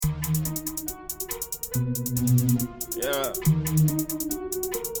Yeah.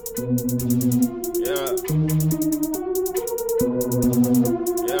 Yeah.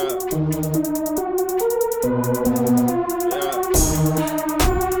 Yeah.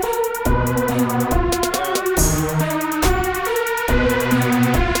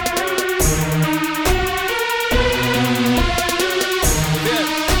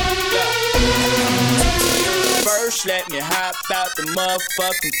 First, let me hop out the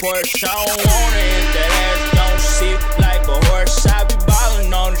motherfucking Porsche. I don't wanna hit that ass, don't sit like a horse. I be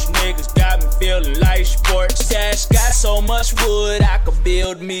ballin' on these niggas, got me feeling like sports. Dash got so much wood, I could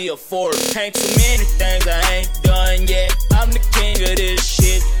build me a fort. Ain't too many things I ain't done yet. I'm the king of this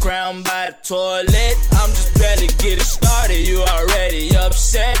shit, crowned by the toilet. I'm just barely getting started, you already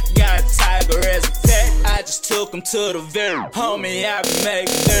upset. Got a tiger as a pet, I just took him to the very. Homie, I been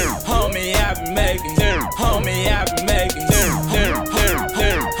making him. Homie, I been making him. Homie, I been making him.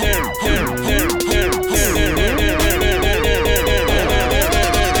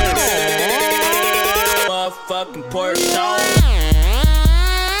 Motherfucking Porsche on.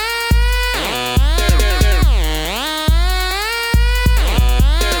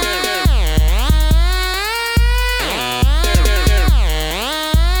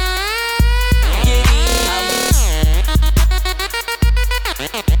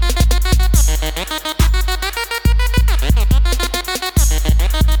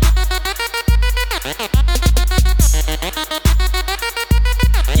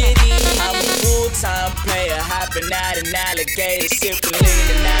 Hopping out an alligator, sipping lean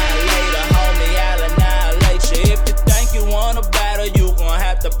annihilator. Homie, I'll annihilate you. If you think you wanna battle, you gon'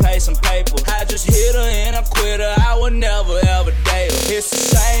 have to pay some paper. I just hit her and I quit her, I would never ever date her. It's the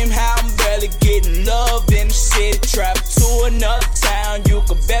same how I'm barely getting love in the city. Travel to another town, you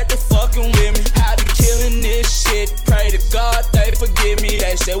can bet they fucking with me. I be killing this shit, pray to God they forgive me.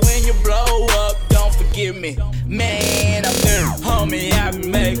 They say when you blow up, don't forgive me. Man, I'm there. Homie, I be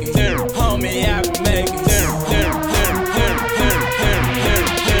making him. Homie, I be making him.